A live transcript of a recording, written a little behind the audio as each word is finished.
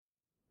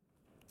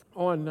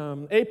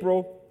On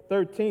April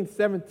 13,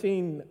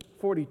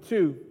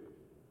 1742,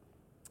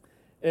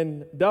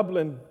 in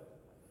Dublin,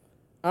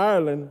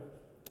 Ireland,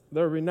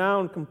 the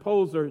renowned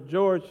composer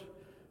George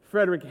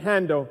Frederick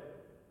Handel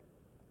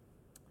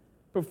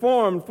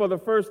performed for the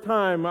first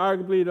time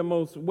arguably the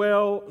most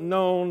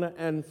well-known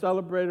and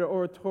celebrated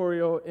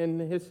oratorio in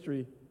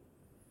history.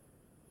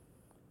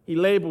 He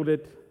labeled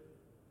it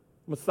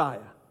Messiah.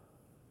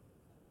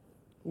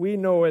 We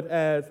know it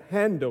as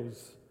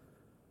Handel's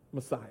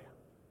Messiah.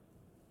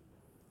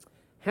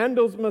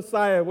 Handel's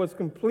Messiah was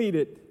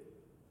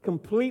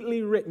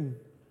completely written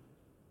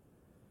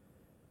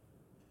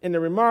in a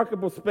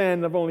remarkable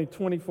span of only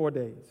 24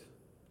 days.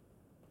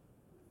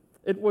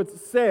 It was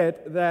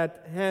said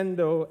that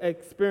Handel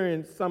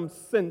experienced some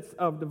sense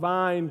of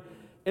divine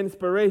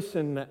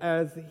inspiration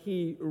as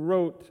he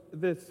wrote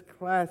this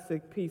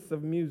classic piece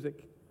of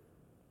music.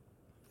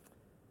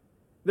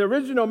 The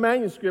original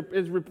manuscript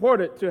is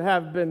reported to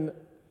have been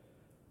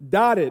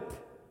dotted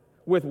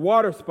with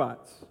water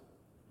spots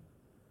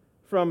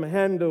from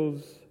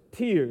Handel's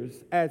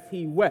tears as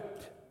he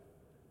wept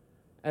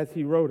as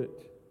he wrote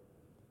it.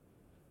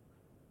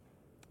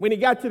 When he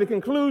got to the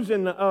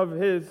conclusion of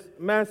his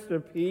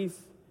masterpiece,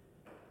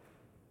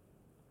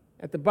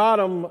 at the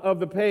bottom of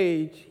the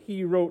page,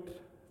 he wrote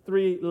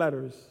 3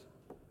 letters,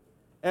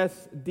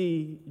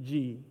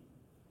 SDG,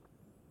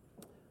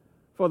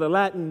 for the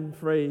Latin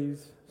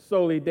phrase,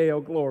 Soli Deo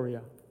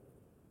Gloria,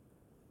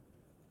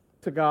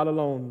 to God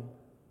alone,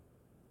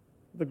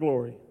 the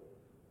glory.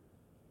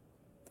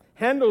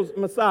 Handel's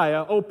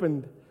Messiah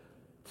opened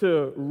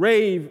to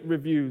rave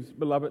reviews,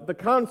 beloved. The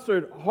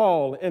concert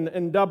hall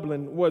in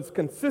Dublin was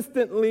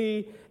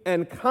consistently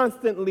and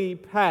constantly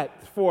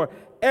packed for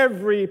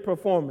every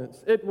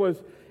performance. It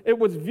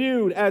was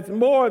viewed as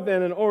more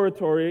than an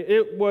oratory.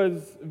 It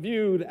was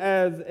viewed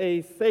as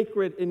a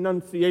sacred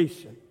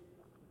enunciation.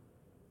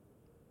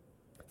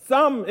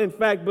 Some, in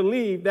fact,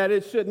 believe that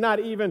it should not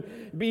even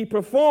be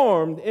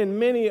performed in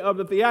many of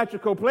the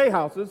theatrical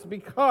playhouses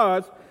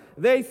because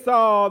they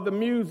saw the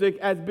music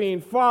as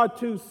being far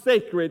too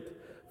sacred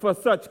for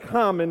such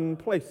common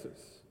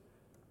places.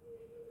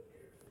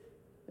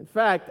 In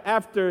fact,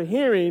 after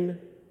hearing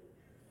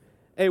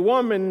a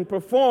woman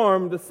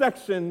perform the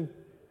section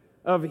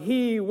of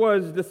He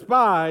Was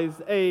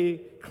Despised, a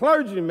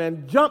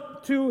clergyman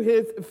jumped to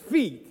his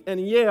feet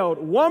and yelled,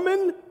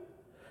 "Woman,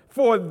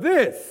 for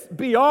this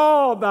be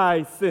all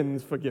thy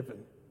sins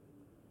forgiven."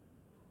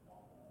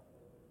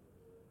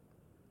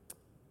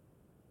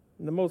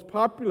 And the most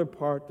popular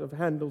part of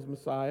Handel's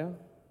Messiah,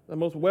 the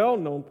most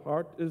well-known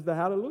part, is the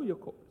Hallelujah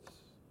chorus.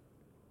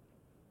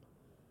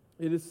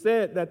 It is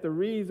said that the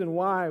reason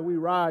why we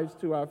rise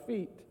to our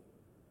feet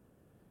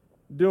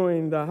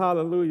during the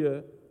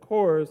Hallelujah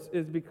chorus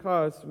is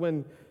because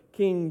when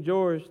King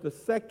George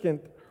II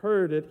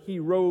heard it, he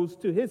rose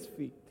to his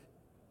feet.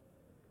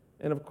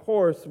 And of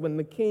course, when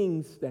the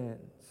king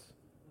stands,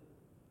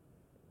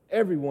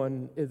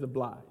 everyone is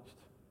obliged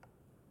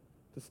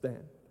to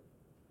stand.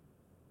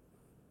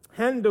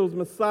 Handel's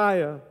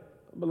Messiah,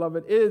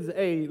 beloved, is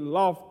a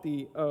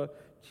lofty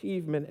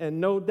achievement,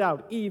 and no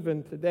doubt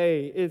even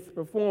today is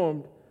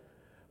performed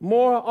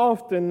more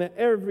often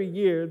every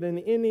year than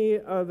any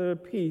other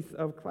piece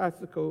of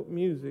classical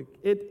music.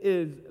 It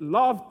is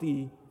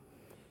lofty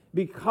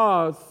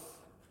because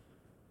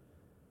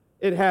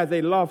it has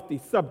a lofty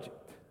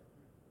subject.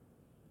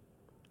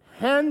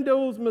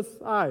 Handel's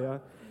Messiah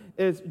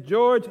is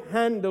George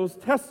Handel's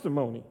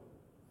testimony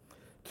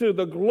to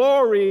the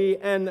glory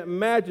and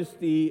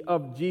majesty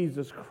of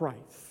Jesus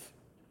Christ.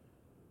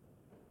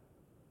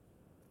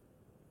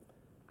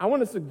 I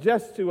want to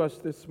suggest to us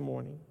this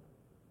morning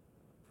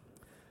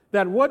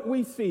that what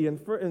we see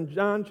in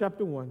John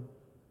chapter 1,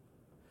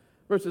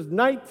 verses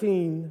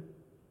 19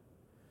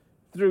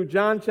 through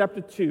John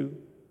chapter 2,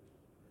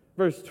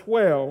 verse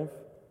 12,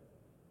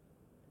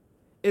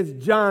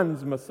 is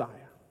John's Messiah.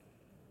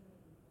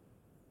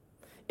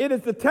 It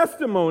is the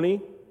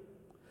testimony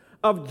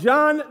of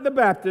John the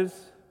Baptist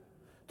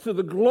to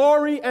the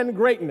glory and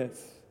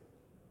greatness,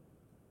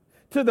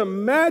 to the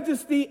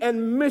majesty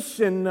and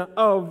mission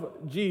of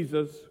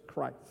Jesus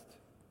Christ.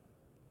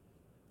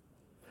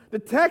 The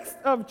text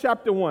of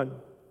chapter 1,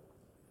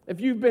 if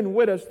you've been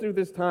with us through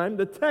this time,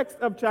 the text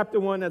of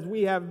chapter 1 as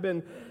we have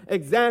been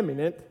examining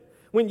it,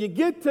 when you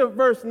get to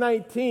verse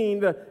 19,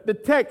 the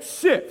text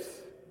shifts,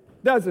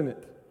 doesn't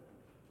it?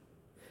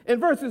 In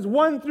verses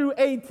 1 through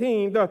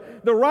 18,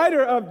 the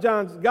writer of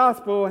John's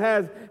gospel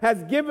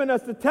has given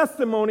us the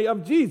testimony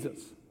of Jesus.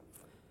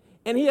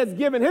 And he has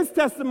given his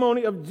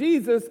testimony of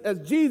Jesus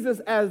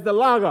as the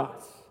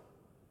Logos.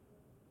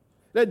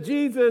 That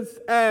Jesus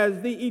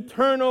as the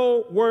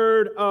eternal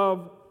Word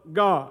of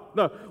God,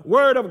 the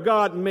Word of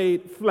God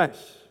made flesh.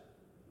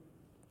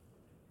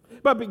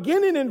 But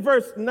beginning in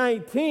verse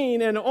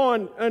 19 and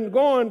on and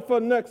going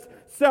for the next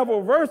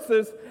several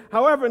verses,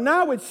 however,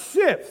 now it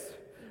shifts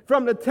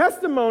from the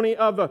testimony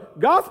of the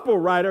gospel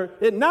writer,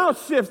 it now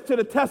shifts to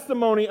the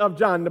testimony of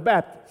John the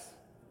Baptist.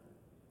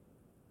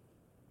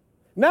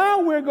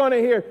 Now we're going to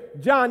hear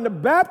John the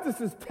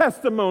Baptist's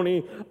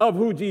testimony of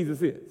who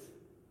Jesus is.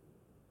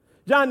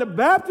 John the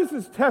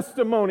Baptist's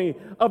testimony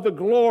of the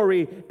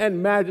glory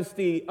and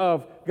majesty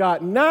of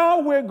God. Now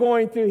we're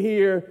going to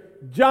hear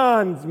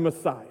John's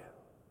Messiah.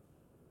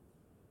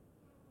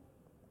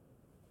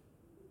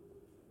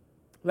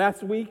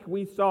 Last week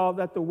we saw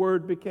that the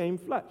Word became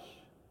flesh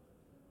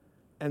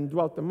and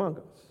dwelt among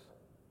us.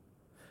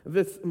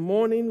 This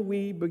morning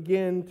we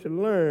begin to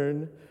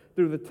learn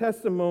through the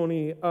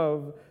testimony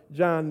of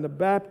John the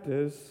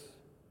Baptist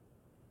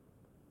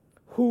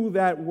who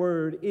that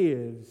Word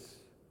is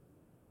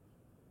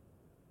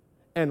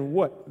and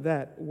what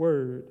that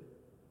Word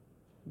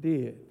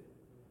did.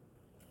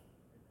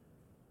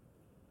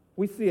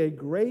 We see a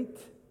great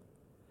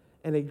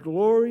and a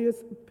glorious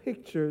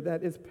picture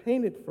that is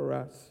painted for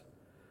us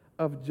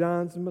of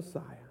John's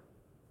Messiah.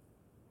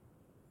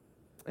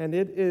 And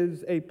it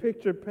is a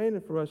picture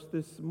painted for us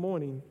this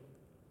morning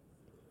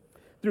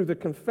through the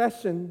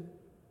confession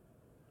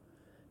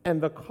and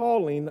the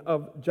calling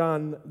of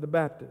John the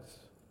Baptist.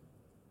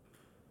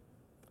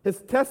 His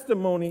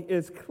testimony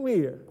is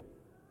clear.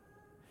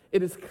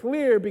 It is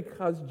clear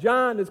because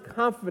John is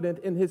confident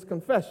in his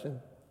confession.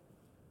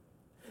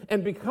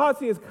 And because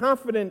he is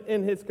confident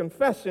in his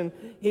confession,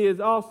 he is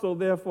also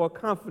therefore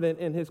confident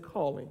in his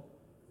calling.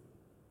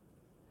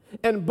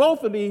 And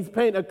both of these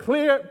paint a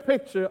clear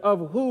picture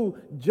of who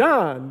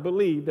John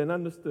believed and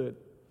understood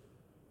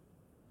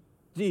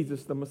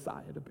Jesus the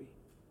Messiah to be.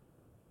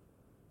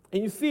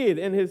 And you see it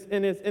in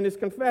his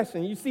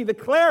confession. You see the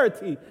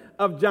clarity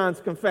of John's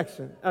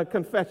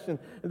confession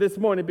this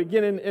morning,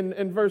 beginning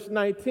in verse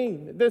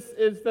 19. This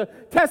is the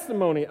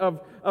testimony of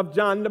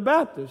John the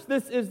Baptist.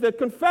 This is the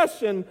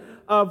confession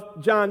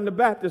of John the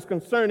Baptist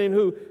concerning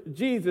who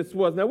Jesus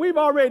was. Now, we've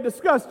already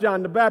discussed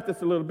John the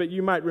Baptist a little bit.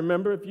 You might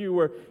remember if you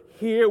were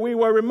here, we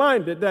were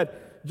reminded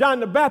that John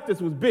the Baptist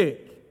was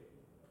big,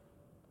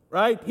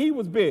 right? He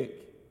was big.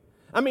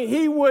 I mean,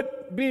 he would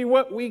be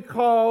what we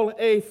call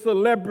a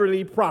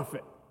celebrity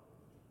prophet.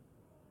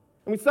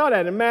 And we saw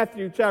that in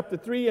Matthew chapter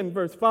 3 and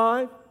verse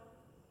 5,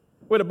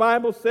 where the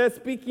Bible says,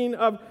 speaking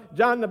of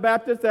John the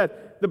Baptist,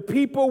 that the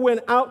people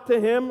went out to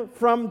him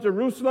from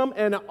Jerusalem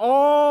and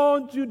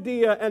all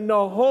Judea and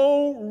the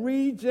whole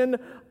region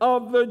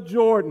of the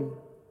Jordan.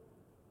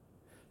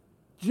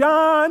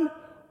 John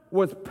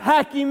was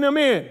packing them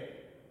in.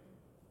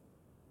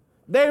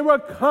 They were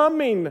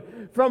coming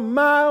from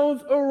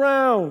miles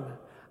around,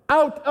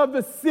 out of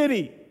the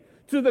city,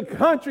 to the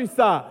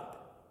countryside,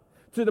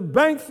 to the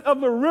banks of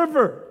the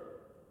river,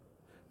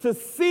 to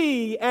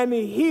see and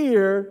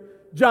hear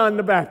John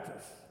the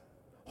Baptist.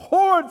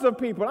 Hordes of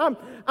people.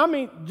 I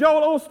mean,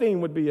 Joel Osteen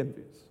would be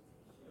envious.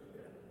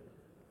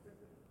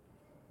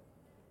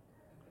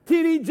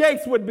 T.D.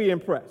 Jakes would be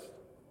impressed.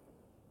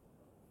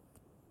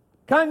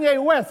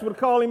 Kanye West would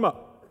call him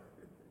up.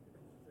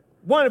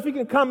 Wonder if he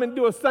can come and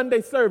do a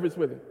Sunday service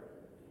with him.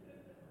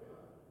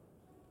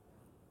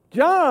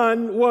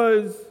 John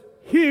was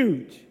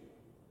huge.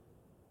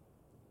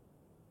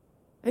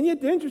 And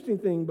yet the interesting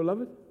thing,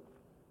 beloved,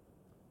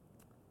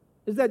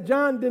 is that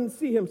John didn't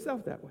see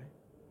himself that way.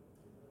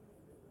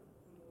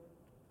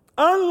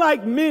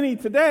 Unlike many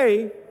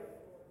today,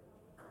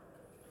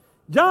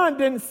 John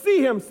didn't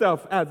see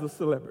himself as a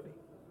celebrity.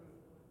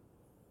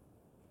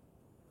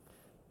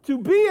 To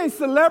be a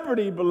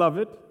celebrity,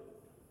 beloved,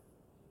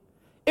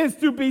 is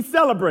to be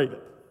celebrated.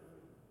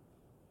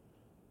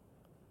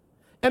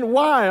 And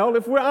while,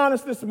 if we're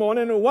honest this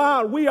morning, and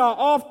while we are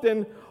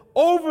often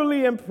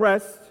overly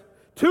impressed,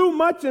 too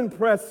much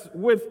impressed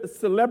with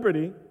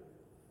celebrity,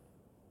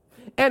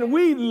 and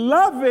we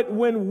love it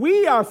when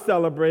we are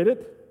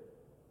celebrated,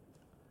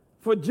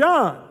 for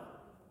John,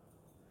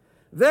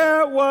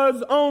 there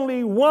was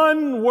only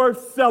one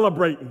worth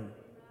celebrating,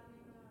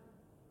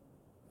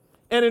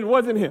 and it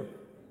wasn't him.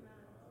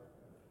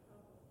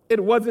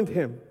 It wasn't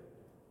him.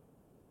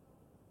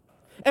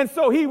 And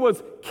so he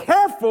was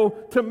careful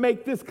to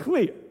make this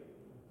clear.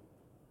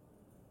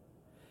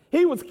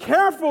 He was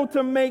careful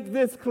to make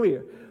this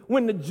clear.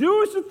 When the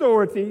Jewish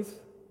authorities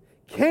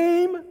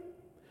came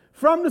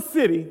from the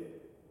city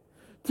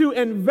to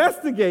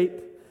investigate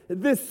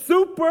this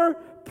super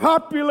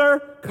popular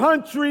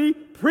country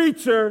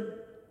preacher,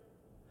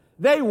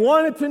 they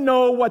wanted to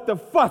know what the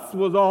fuss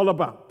was all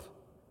about.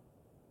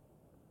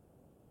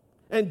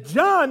 And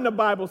John, the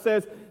Bible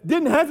says,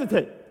 didn't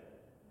hesitate.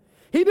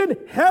 He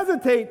didn't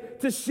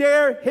hesitate to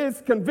share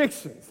his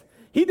convictions.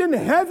 He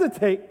didn't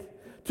hesitate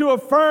to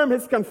affirm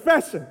his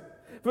confession.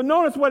 But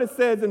notice what it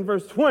says in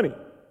verse 20.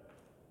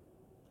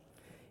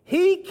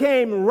 He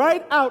came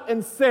right out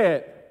and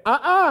said,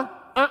 I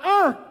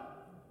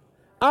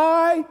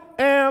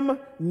am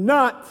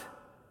not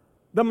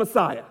the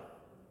Messiah.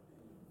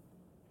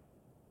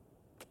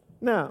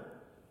 Now,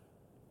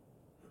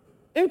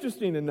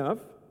 interesting enough,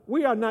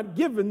 we are not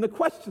given the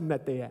question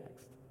that they asked.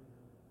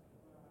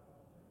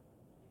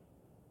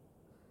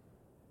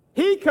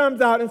 He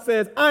comes out and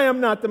says, I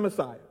am not the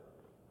Messiah.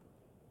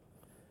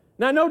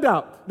 Now, no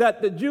doubt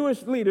that the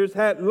Jewish leaders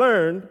had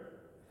learned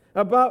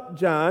about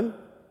John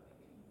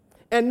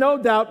And no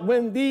doubt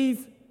when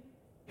these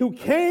who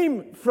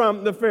came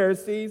from the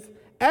Pharisees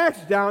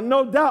asked John,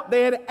 no doubt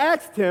they had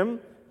asked him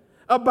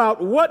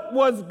about what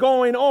was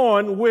going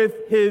on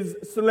with his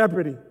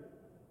celebrity.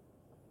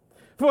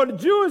 For the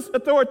Jewish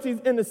authorities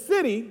in the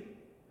city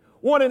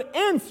wanted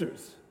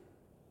answers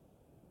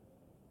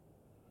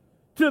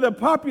to the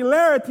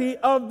popularity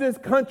of this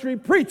country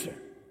preacher.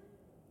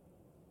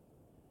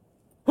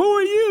 Who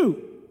are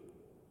you?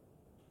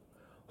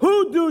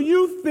 Who do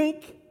you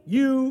think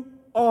you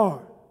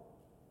are?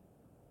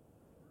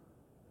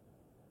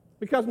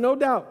 Because no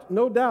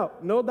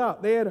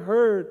doubt, they had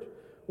heard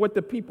what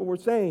the people were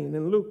saying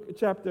in Luke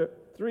chapter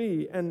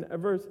 3 and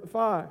verse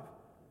 5.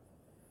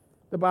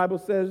 The Bible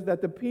says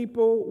that the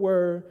people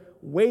were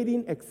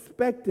waiting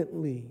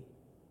expectantly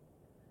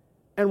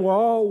and were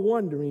all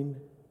wondering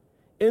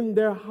in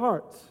their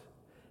hearts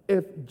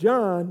if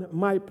John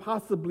might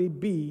possibly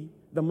be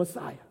the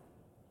Messiah.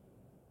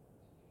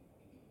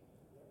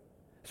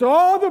 So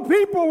all the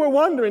people were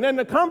wondering, and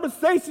the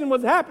conversation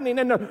was happening,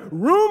 and the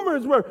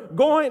rumors were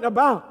going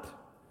about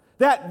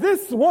that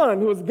this one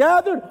who has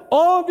gathered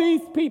all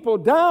these people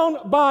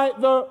down by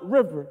the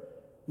river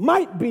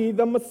might be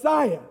the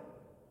Messiah.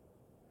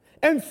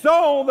 And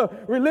so the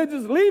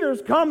religious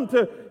leaders come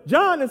to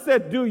John and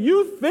said, do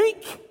you think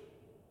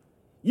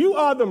you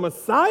are the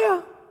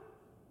Messiah?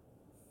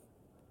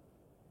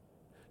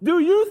 Do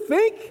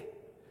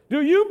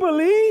you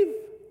believe?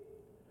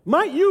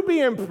 Might you be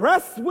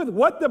impressed with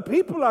what the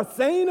people are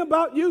saying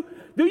about you?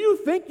 Do you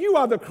think you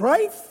are the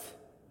Christ?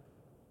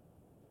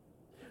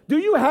 Do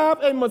you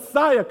have a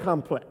Messiah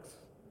complex?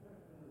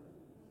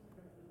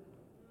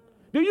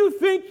 Do you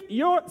think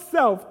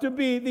yourself to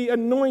be the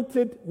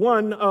anointed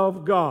one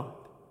of God?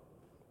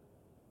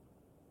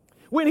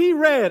 When he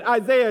read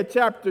Isaiah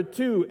chapter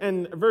 2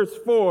 and verse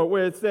 4,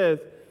 where it says,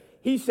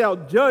 he shall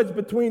judge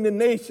between the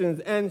nations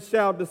and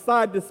shall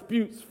decide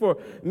disputes for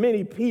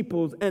many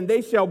peoples, and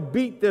they shall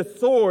beat their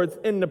swords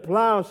in the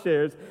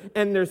plowshares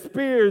and their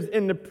spears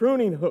in the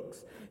pruning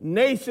hooks.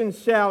 Nation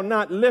shall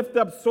not lift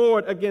up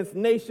sword against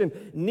nation,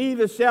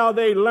 neither shall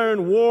they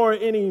learn war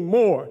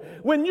anymore.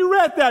 When you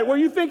read that, were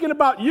you thinking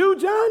about you,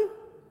 John?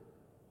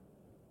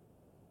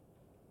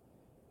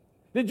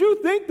 Did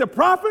you think the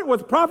prophet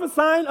was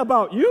prophesying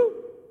about you?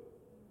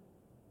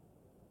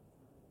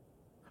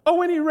 Oh,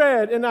 when he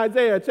read in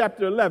Isaiah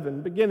chapter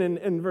 11, beginning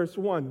in verse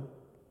 1,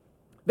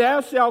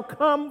 there shall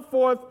come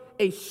forth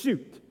a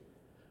shoot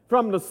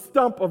from the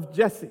stump of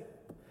Jesse.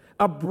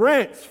 A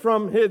branch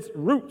from his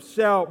roots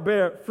shall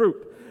bear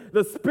fruit.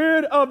 The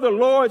Spirit of the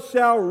Lord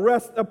shall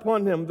rest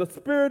upon him, the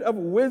Spirit of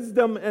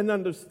wisdom and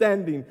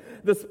understanding,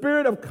 the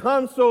Spirit of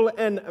counsel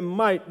and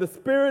might, the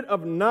Spirit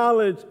of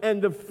knowledge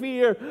and the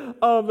fear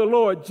of the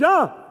Lord.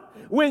 John,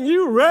 when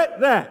you read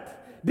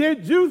that,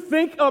 did you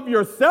think of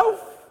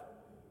yourself?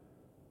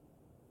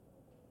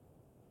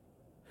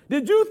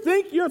 Did you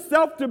think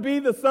yourself to be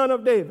the son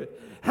of David?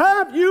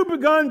 Have you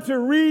begun to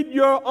read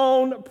your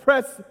own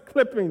press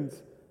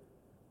clippings?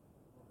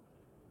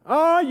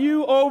 Are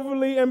you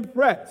overly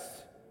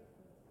impressed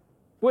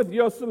with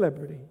your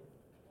celebrity?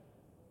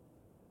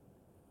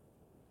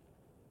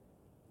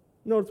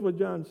 Notice what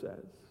John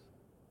says.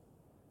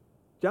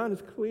 John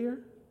is clear.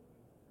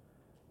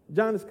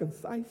 John is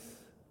concise.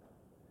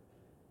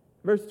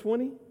 Verse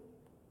 20,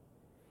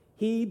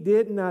 he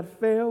did not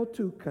fail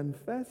to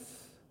confess,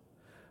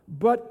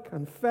 but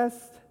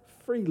confessed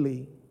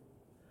freely,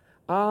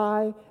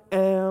 I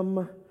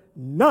am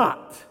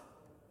not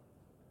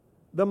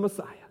the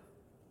Messiah.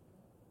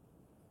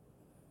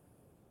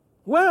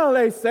 Well,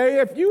 they say,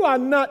 if you are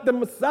not the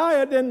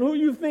Messiah, then who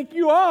you think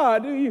you are?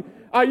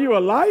 Are you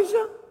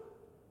Elijah?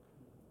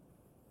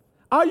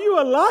 Are you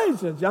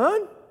Elijah,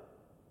 John?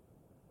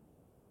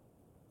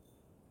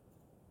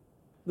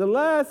 The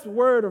last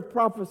word of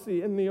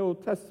prophecy in the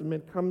Old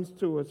Testament comes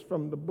to us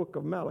from the book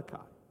of Malachi.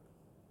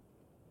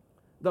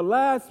 The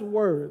last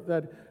word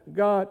that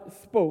God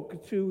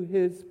spoke to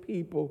his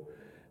people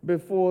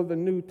before the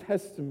New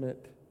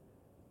Testament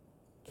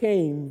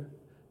came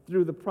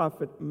through the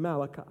prophet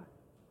Malachi.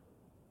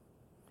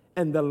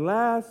 And the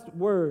last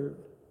word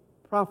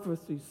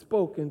prophecy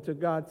spoken to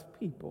God's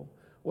people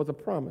was a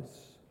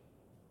promise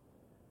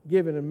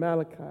given in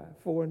Malachi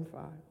 4 and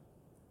 5.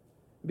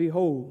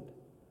 Behold,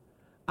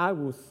 I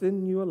will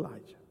send you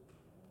Elijah,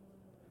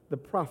 the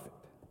prophet,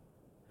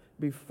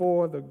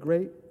 before the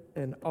great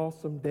and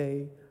awesome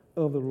day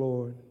of the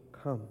Lord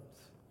comes.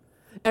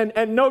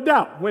 And no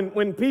doubt,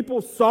 when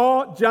people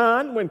saw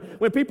John,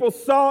 when people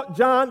saw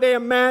John, they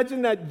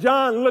imagined that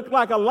John looked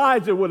like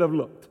Elijah would have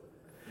looked.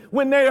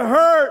 When they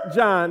heard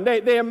John,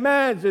 they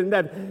imagined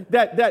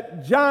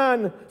that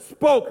John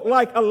spoke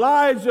like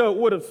Elijah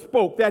would have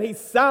spoke, that he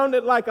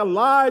sounded like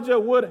Elijah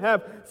would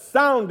have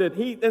sounded.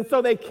 And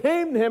so they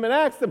came to him and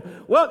asked him,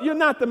 well, you're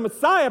not the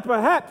Messiah,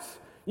 perhaps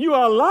you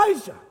are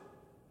Elijah.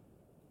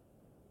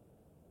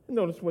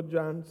 Notice what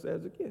John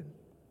says again.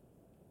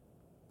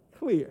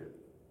 Clear,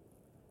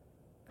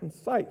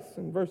 concise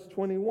in verse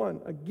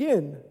 21.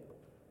 Again,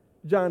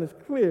 John is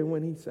clear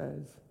when he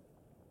says,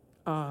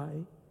 I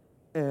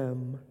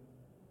am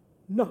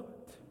not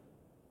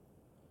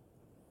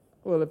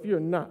Well, if you're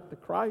not the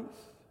Christ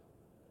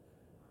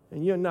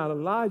and you're not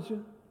Elijah,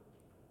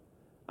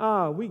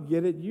 we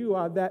get it. You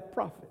are that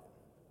prophet.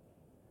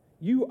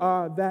 You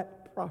are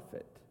that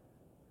prophet.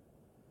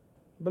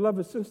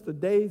 Beloved, since the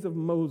days of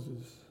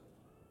Moses,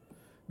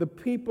 the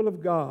people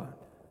of God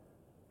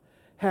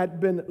had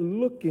been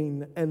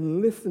looking and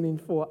listening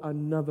for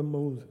another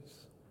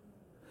Moses,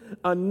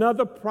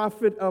 another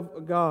prophet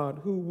of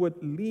God who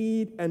would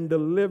lead and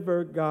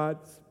deliver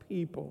God's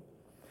people.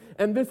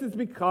 And this is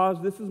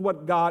because this is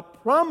what God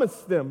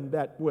promised them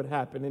that would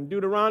happen. In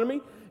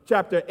Deuteronomy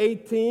chapter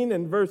 18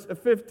 and verse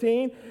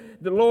 15,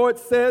 the Lord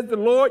says, the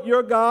Lord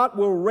your God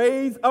will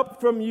raise up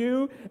from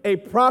you a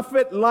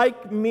prophet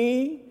like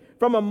me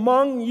from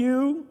among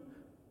you,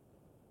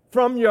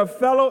 from your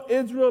fellow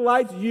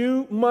Israelites.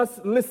 You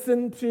must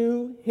listen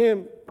to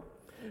him.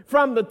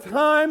 From the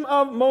time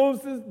of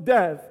Moses'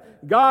 death,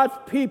 God's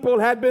people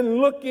had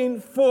been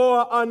looking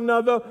for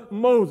another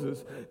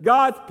Moses.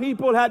 God's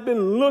people had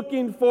been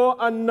looking for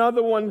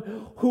another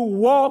one who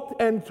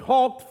walked and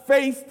talked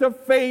face to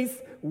face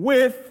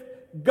with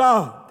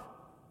God.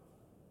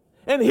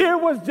 And here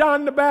was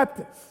John the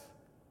Baptist.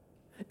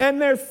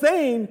 And they're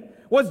saying,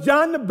 was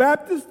John the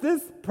Baptist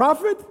this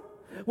prophet?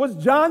 Was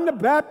John the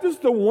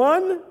Baptist the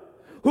one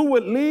who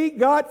would lead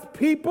God's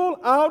people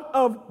out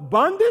of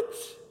bondage?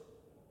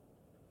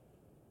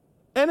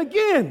 And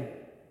again,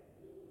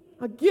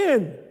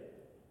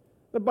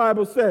 the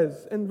Bible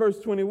says in verse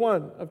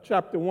 21 of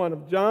chapter 1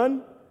 of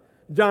John,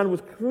 John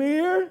was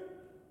clear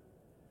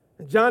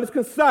and John is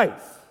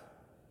concise.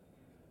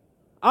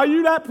 Are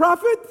you that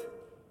prophet?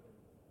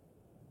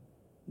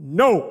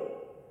 No.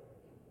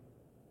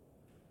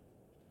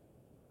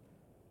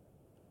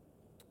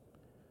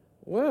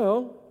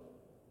 Well,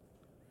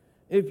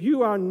 if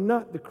you are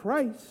not the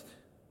Christ,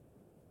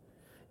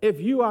 if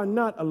you are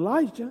not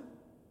Elijah,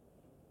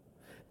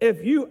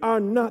 if you are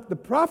not the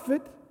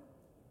prophet,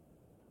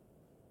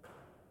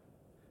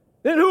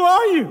 then who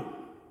are you?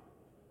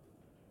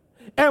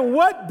 And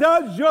what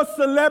does your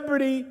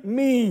celebrity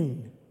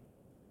mean?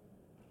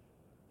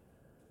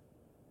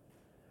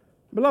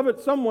 Beloved,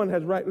 someone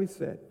has rightly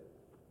said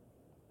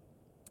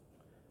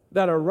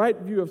that a right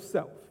view of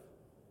self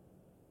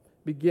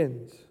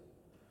begins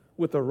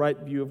with a right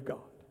view of God.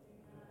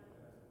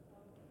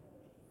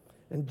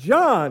 And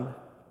John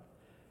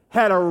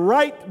had a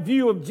right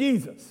view of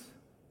Jesus,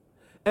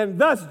 and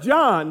thus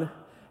John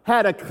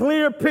had a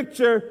clear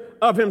picture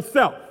of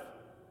himself.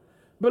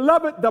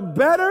 Beloved, the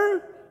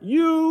better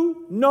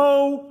you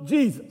know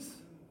Jesus,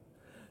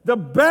 the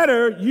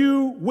better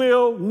you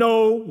will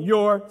know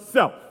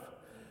yourself.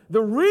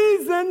 The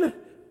reason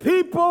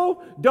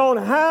people don't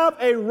have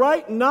a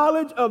right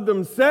knowledge of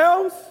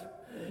themselves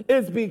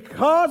is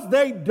because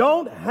they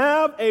don't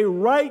have a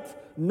right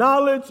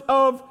knowledge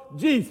of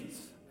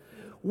Jesus.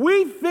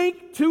 We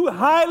think too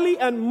highly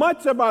and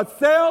much of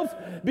ourselves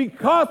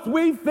because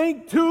we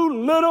think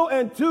too little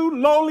and too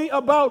lowly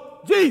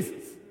about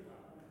Jesus.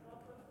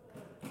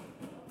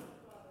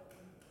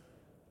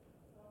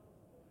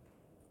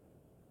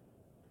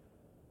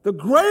 The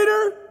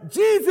greater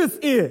Jesus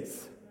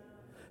is,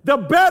 the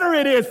better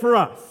it is for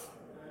us.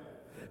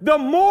 The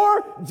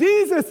more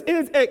Jesus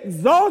is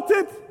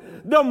exalted,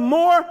 the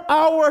more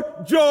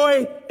our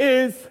joy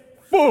is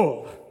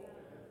full.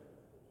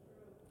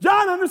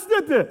 John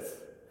understood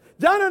this.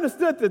 John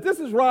understood this. This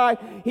is why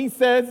he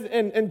says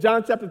in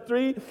John chapter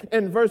 3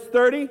 and verse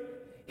 30,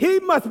 he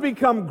must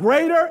become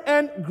greater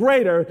and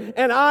greater,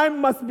 and I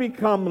must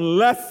become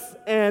less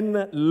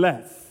and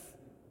less.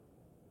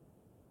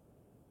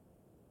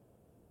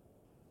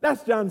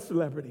 That's John's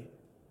celebrity.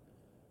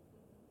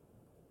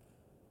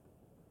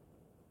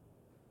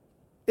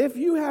 If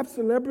you have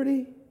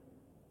celebrity,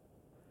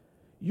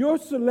 your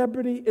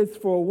celebrity is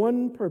for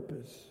one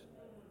purpose: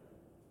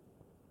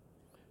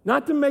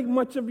 not to make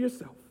much of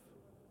yourself,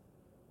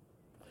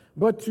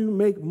 but to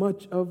make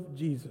much of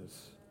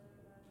Jesus.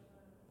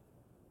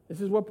 This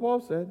is what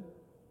Paul said.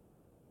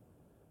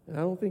 And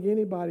I don't think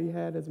anybody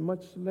had as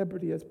much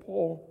celebrity as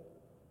Paul.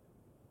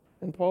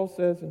 And Paul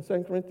says in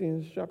 2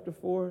 Corinthians chapter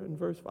 4 and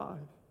verse 5,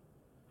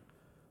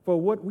 for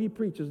what we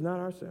preach is not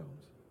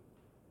ourselves,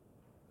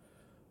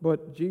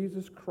 but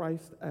Jesus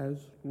Christ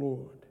as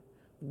Lord.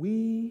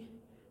 We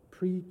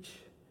preach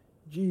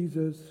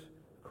Jesus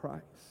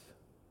Christ.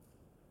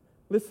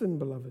 Listen,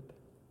 beloved,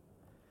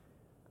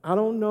 I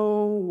don't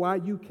know why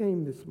you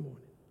came this morning,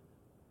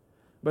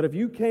 but if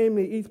you came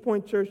to East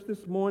Point Church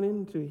this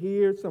morning to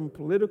hear some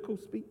political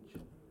speech,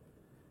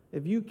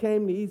 if you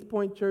came to East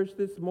Point Church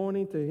this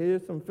morning to hear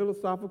some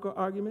philosophical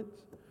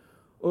arguments,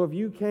 or if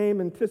you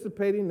came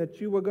anticipating that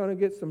you were going to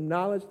get some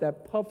knowledge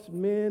that puffs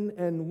men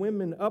and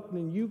women up,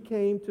 then you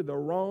came to the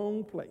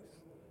wrong place.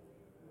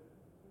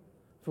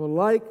 For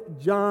like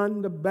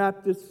John the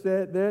Baptist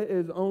said, there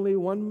is only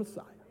one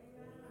Messiah.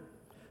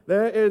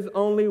 There is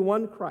only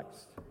one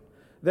Christ.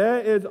 There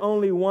is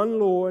only one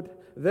Lord.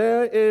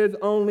 There is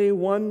only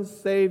one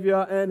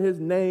Savior, and his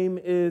name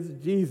is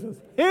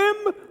Jesus. Him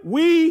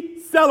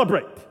we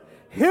celebrate.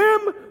 Him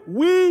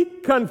we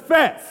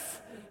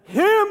confess.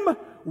 Him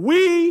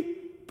we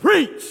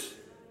preach.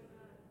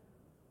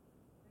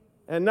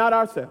 and not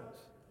ourselves.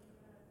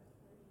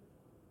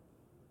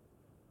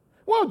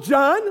 Well,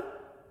 John,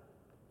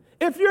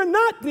 if you're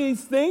not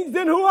these things,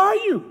 then who are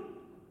you?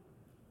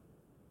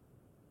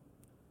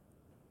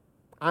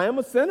 I am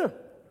a sinner.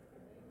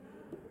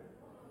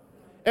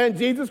 And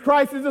Jesus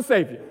Christ is a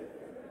Savior.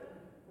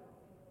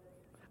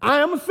 I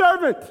am a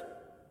servant.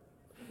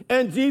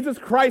 And Jesus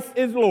Christ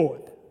is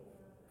Lord.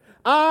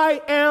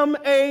 I am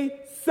a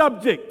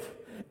subject.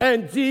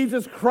 And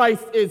Jesus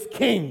Christ is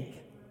King.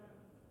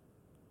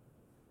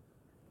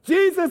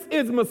 Jesus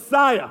is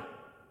Messiah.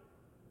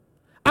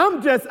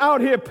 I'm just out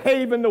here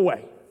paving the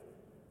way.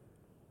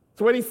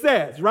 That's what he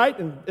says, right?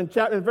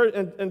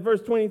 In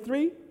verse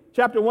 23,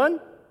 chapter 1.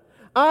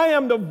 I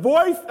am the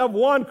voice of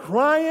one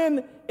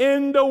crying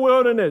in the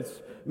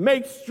wilderness.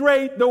 Make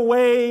straight the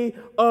way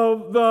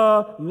of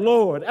the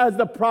Lord. As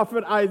the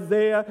prophet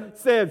Isaiah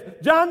says.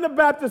 John the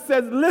Baptist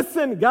says,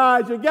 listen,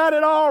 guys, you got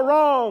it all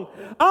wrong.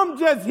 I'm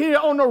just here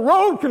on the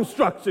road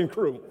construction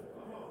crew.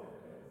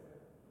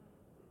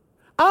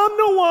 I'm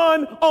the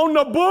one on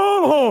the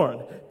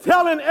bullhorn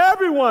telling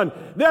everyone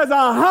there's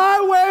a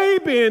highway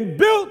being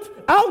built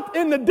out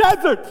in the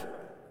desert.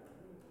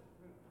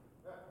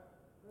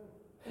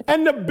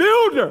 And the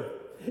builder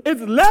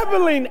is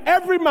leveling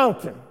every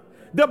mountain.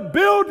 The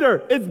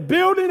builder is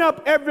building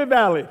up every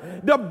valley.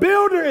 The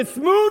builder is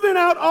smoothing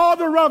out all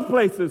the rough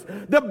places.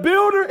 The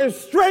builder is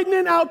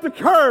straightening out the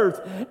curves.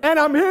 And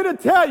I'm here to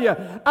tell you,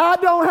 I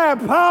don't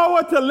have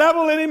power to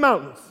level any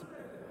mountains.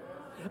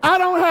 I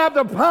don't have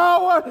the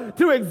power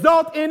to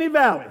exalt any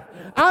valley.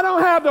 I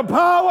don't have the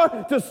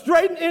power to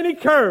straighten any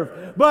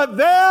curve. But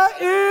there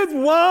is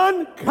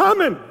one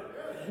coming.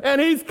 And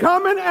he's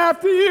coming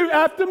after you,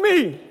 after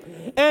me.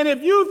 And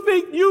if you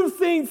think you've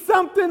seen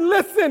something,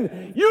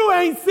 listen, you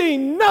ain't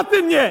seen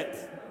nothing yet.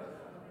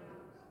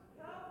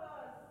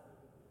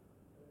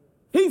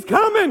 He's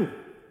coming.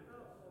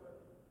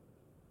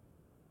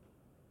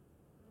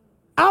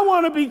 I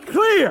want to be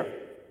clear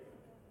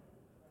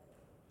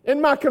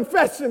in my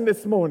confession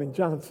this morning,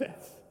 John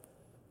says.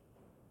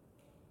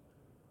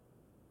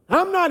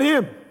 I'm not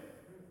him,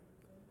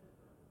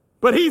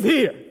 but he's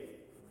here.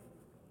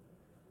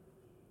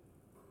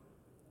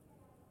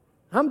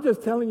 I'm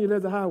just telling you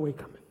there's a highway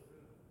coming.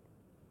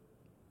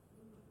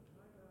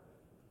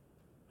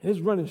 And it's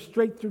running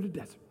straight through the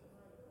desert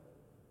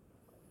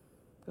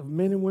of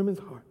men and women's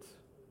hearts.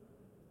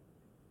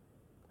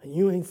 And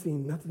you ain't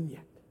seen nothing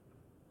yet.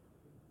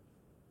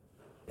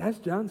 That's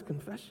John's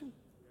confession.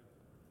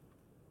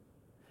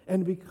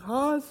 And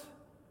because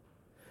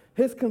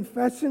his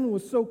confession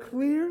was so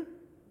clear,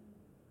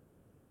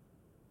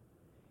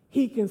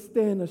 he can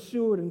stand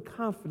assured and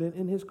confident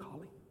in his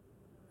calling.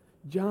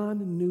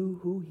 John knew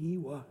who he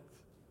was,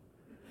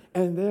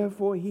 and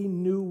therefore he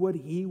knew what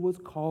he was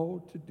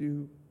called to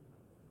do.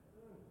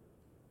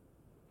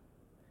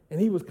 And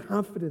he was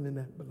confident in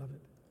that, beloved.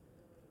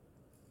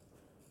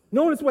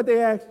 Notice what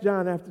they asked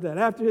John after that,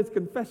 after his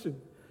confession.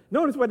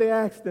 Notice what they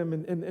asked him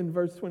in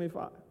verse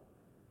 25.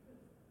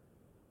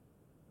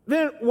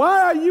 Then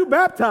why are you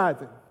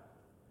baptizing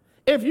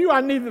if you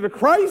are neither the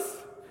Christ,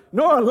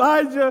 nor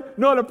Elijah,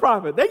 nor the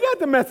prophet? They got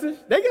the message.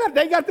 They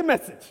got the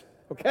message.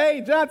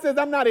 Okay, John says,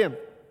 I'm not him.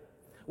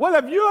 Well,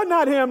 if you're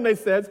not him, they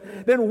says,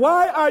 then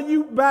why are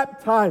you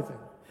baptizing?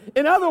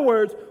 In other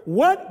words,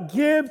 what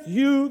gives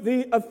you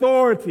the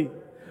authority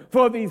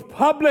for these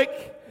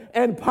public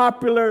and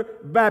popular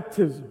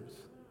baptisms?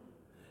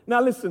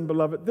 Now listen,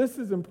 beloved, this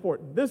is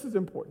important. This is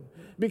important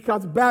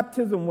because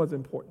baptism was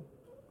important.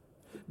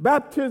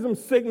 Baptism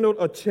signaled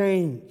a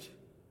change.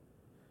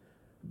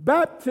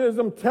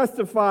 Baptism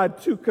testified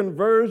to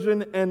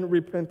conversion and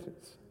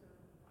repentance.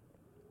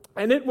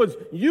 And it was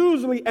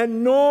usually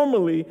and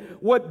normally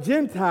what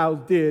Gentiles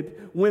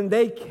did when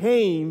they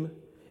came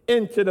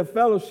into the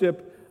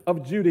fellowship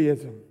of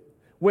Judaism.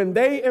 When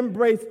they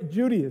embraced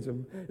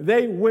Judaism,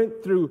 they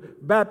went through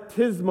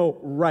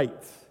baptismal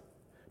rites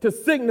to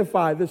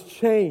signify this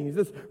change,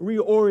 this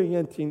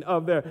reorienting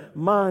of their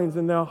minds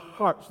and their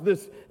hearts,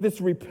 this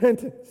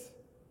repentance.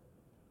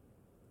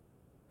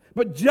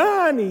 But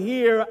John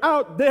here,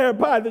 out there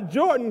by the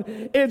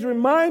Jordan, is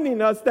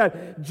reminding us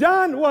that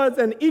John was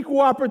an equal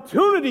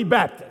opportunity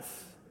Baptist.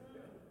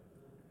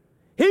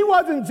 He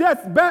wasn't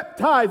just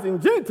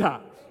baptizing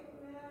Gentiles.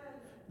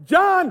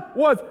 John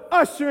was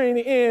ushering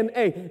in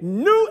a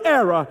new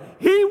era.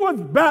 He was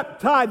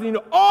baptizing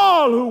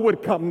all who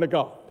would come to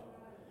God.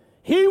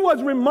 He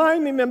was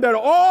reminding them that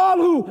all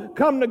who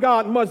come to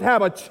God must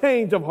have a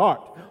change of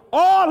heart.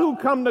 All who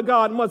come to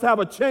God must have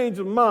a change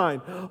of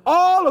mind.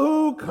 All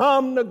who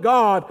come to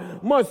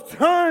God must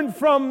turn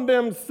from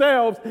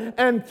themselves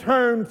and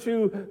turn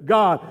to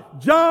God.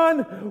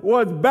 John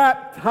was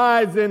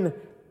baptizing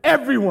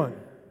everyone.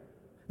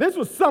 This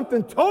was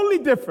something totally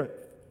different.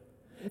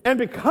 And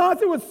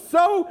because it was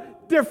so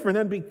different,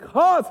 and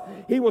because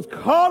he was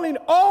calling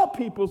all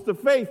peoples to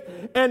faith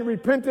and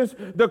repentance,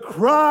 the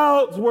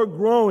crowds were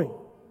growing.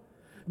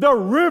 The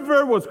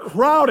river was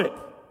crowded.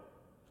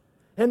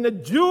 And the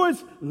Jewish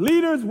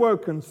leaders were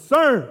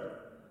concerned.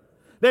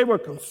 They were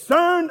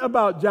concerned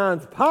about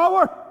John's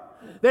power.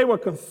 They were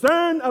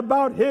concerned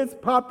about his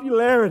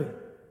popularity.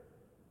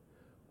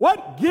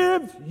 What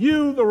gives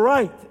you the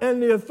right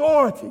and the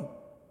authority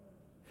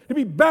to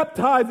be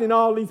baptizing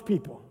all these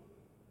people?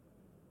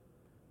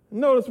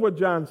 Notice what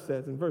John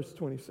says in verse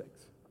 26.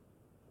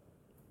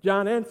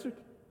 John answered,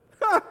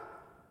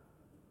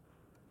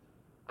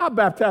 I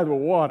baptize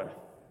with water.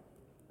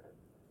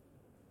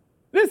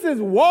 This is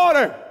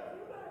water.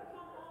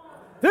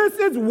 This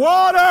is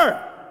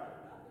water.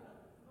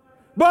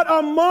 But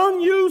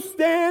among you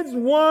stands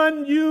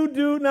one you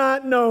do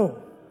not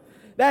know,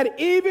 that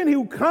even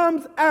who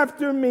comes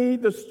after me,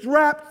 the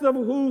straps of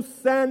whose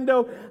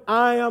sandal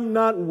I am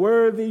not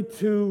worthy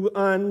to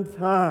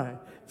untie.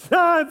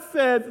 John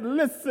says,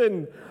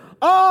 listen,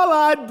 all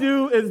I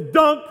do is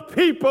dunk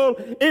people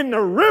in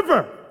the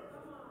river.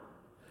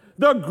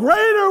 The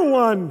greater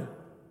one,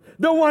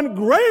 the one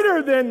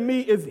greater than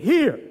me is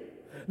here.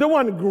 The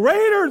one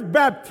greater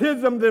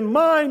baptism than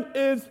mine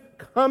is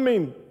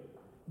coming.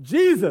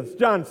 Jesus,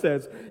 John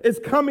says, is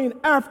coming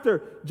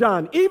after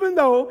John. Even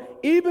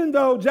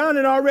though John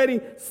had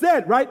already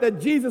said, right,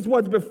 that Jesus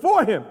was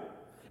before him,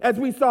 as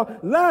we saw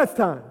last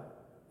time.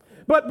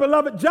 But,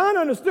 beloved, John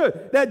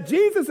understood that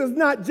Jesus is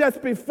not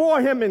just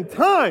before him in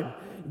time.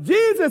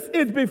 Jesus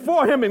is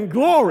before him in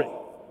glory.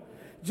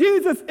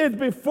 Jesus is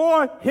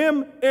before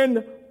him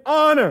in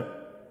honor.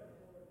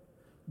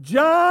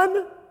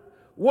 John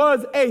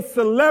was a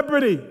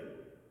celebrity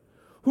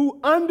who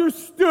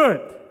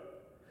understood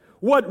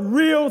what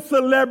real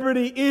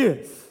celebrity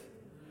is.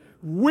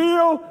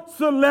 Real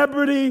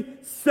celebrity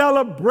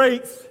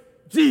celebrates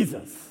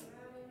Jesus.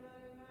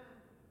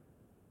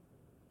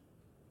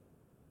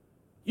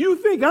 You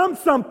think I'm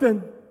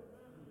something?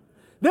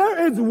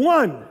 There is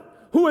one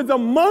who is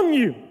among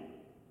you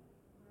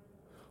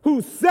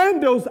whose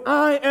sandals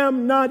I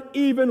am not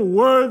even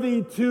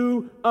worthy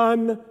to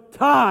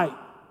untie.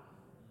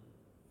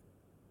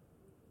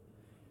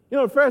 You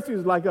know, the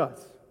Pharisees like us.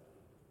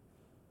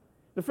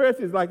 The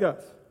Pharisees like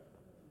us.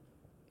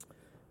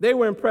 They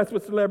were impressed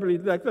with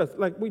celebrities like us,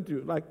 like we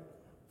do, like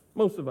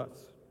most of us.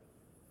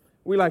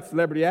 We like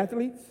celebrity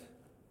athletes.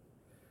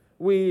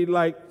 We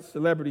like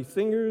celebrity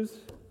singers.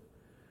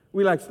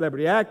 We like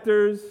celebrity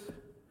actors.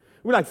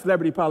 We like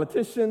celebrity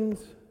politicians.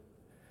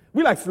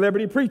 We like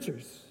celebrity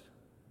preachers.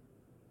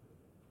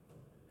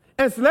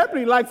 And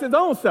celebrity likes its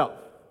own self.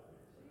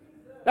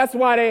 That's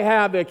why they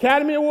have the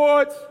Academy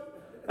Awards.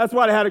 That's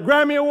why they had the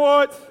Grammy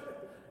Awards.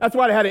 That's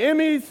why they had the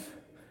Emmys.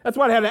 That's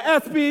why they had the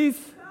ESPYs.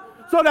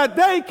 So that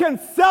they can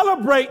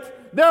celebrate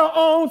their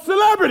own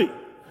celebrity.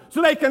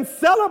 So they can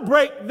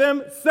celebrate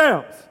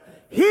themselves.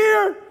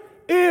 Here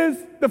is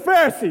the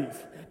Pharisees.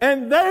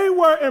 And they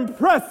were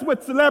impressed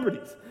with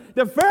celebrities.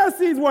 The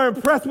Pharisees were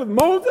impressed with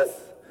Moses.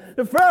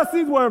 The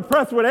Pharisees were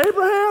impressed with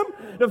Abraham.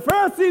 The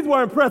Pharisees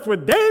were impressed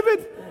with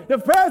David. The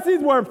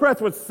Pharisees were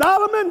impressed with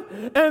Solomon.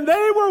 And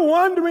they were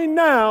wondering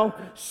now,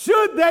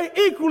 should they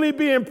equally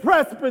be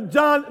impressed with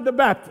John the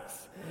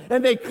Baptist?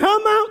 And they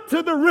come out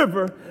to the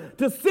river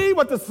to see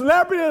what the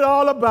celebrity is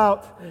all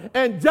about.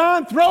 And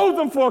John throws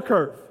them for a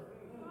curve.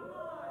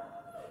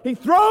 He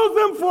throws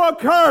them for a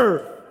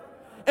curve.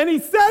 And he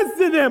says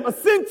to them,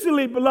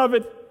 essentially,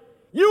 beloved,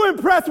 you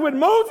impressed with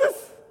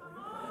Moses?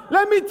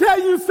 Let me tell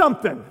you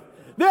something.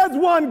 There's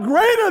one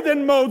greater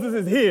than Moses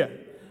is here.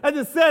 As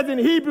it says in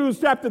Hebrews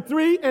chapter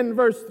 3 and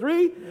verse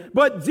 3,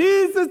 but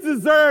Jesus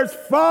deserves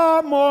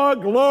far more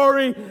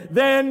glory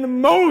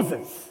than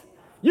Moses.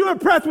 You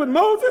impressed with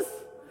Moses?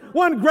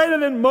 One greater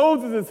than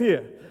Moses is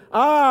here.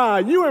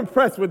 You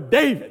impressed with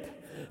David.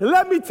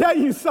 Let me tell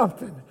you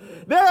something.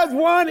 There's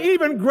one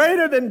even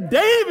greater than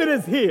David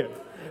is here.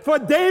 For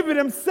David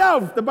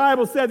himself, the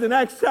Bible says in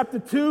Acts chapter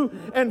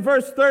 2 and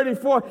verse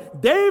 34,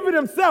 David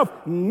himself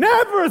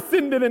never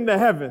ascended into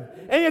heaven.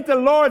 And yet the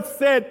Lord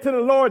said to the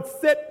Lord,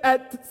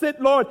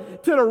 sit, Lord,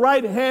 to the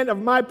right hand of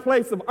my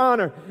place of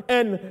honor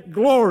and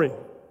glory.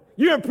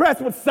 You impressed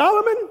with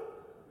Solomon?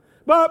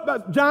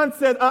 But John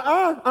said,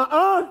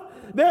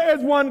 there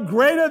is one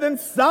greater than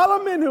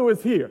Solomon who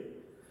is here.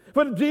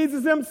 For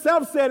Jesus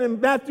himself said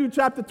in Matthew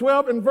chapter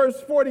 12 and verse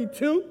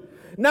 42,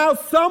 now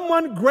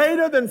someone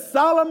greater than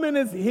Solomon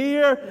is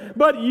here,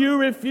 but you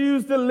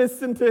refuse to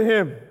listen to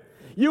him.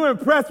 You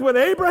impressed with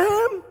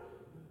Abraham?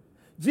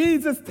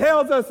 Jesus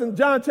tells us in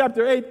John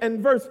chapter 8 and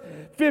verse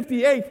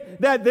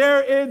 58 that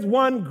there is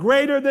one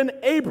greater than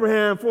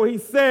Abraham, for he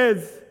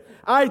says,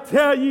 I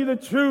tell you the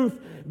truth,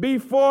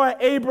 before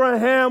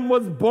Abraham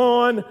was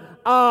born,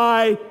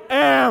 I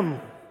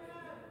am.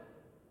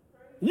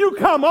 You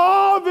come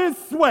all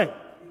this way.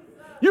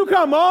 You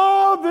come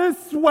all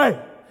this way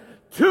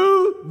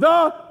to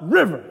the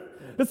river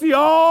to see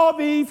all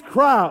these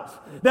crowds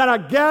that are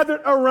gathered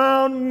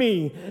around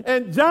me.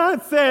 And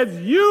John says,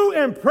 you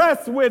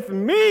impressed with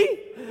me,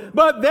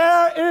 but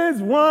there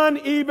is one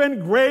even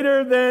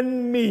greater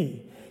than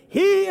me.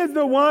 He is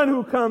the one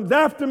who comes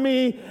after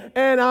me,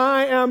 and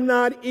I am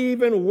not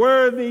even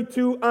worthy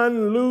to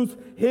unloose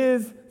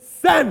his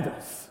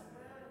sandals.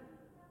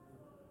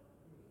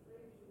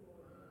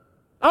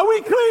 Are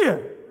we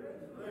clear?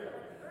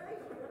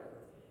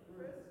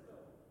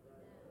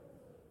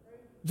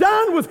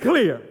 John was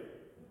clear.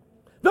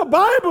 The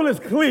Bible is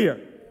clear.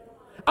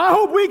 I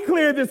hope we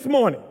clear this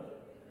morning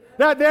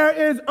that there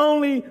is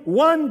only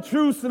one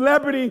true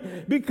celebrity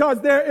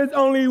because there is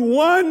only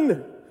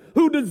one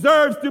who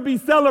deserves to be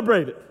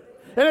celebrated.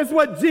 And it's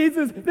what this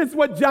is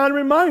what John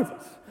reminds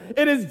us.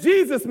 It is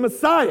Jesus,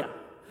 Messiah,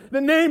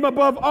 the name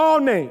above all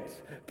names,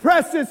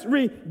 precious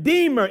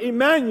Redeemer,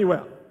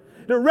 Emmanuel,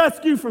 the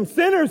rescue from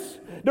sinners,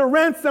 the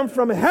ransom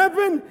from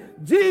heaven,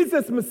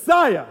 Jesus,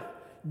 Messiah,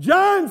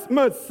 John's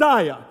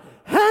Messiah,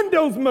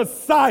 Handel's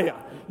Messiah,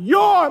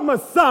 your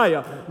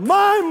Messiah,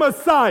 my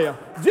Messiah,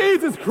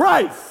 Jesus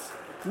Christ,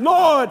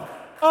 Lord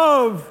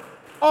of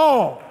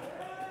all.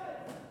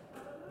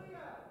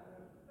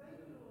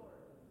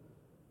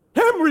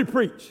 Him we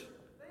preach.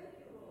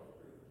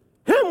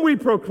 Him we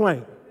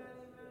proclaim.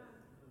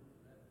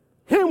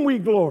 Him we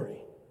glory.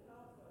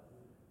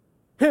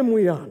 Him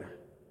we honor.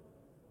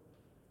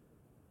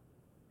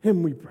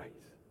 Him we praise.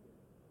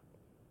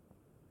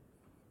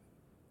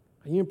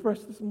 Are you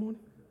impressed this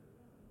morning?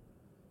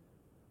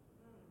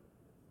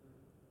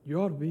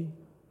 You ought to be.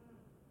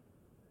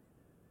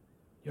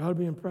 You ought to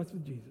be impressed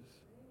with Jesus.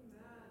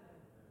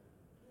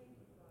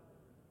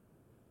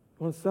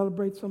 You want to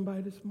celebrate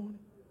somebody this morning?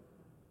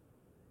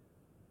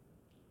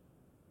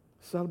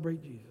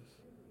 Celebrate Jesus.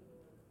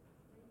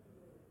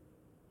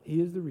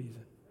 He is the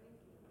reason.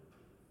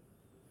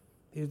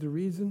 He is the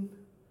reason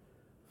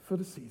for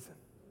the season.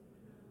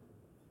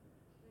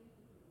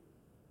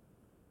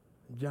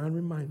 John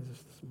reminds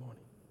us this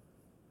morning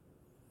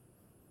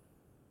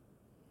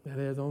that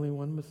there's only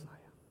one Messiah.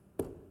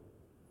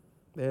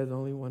 There's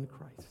only one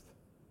Christ.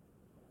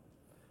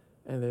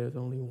 And there's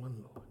only one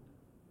Lord.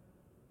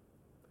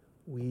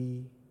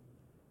 We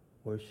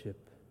worship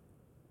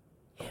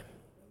Him.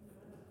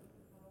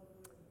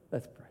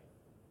 Let's pray.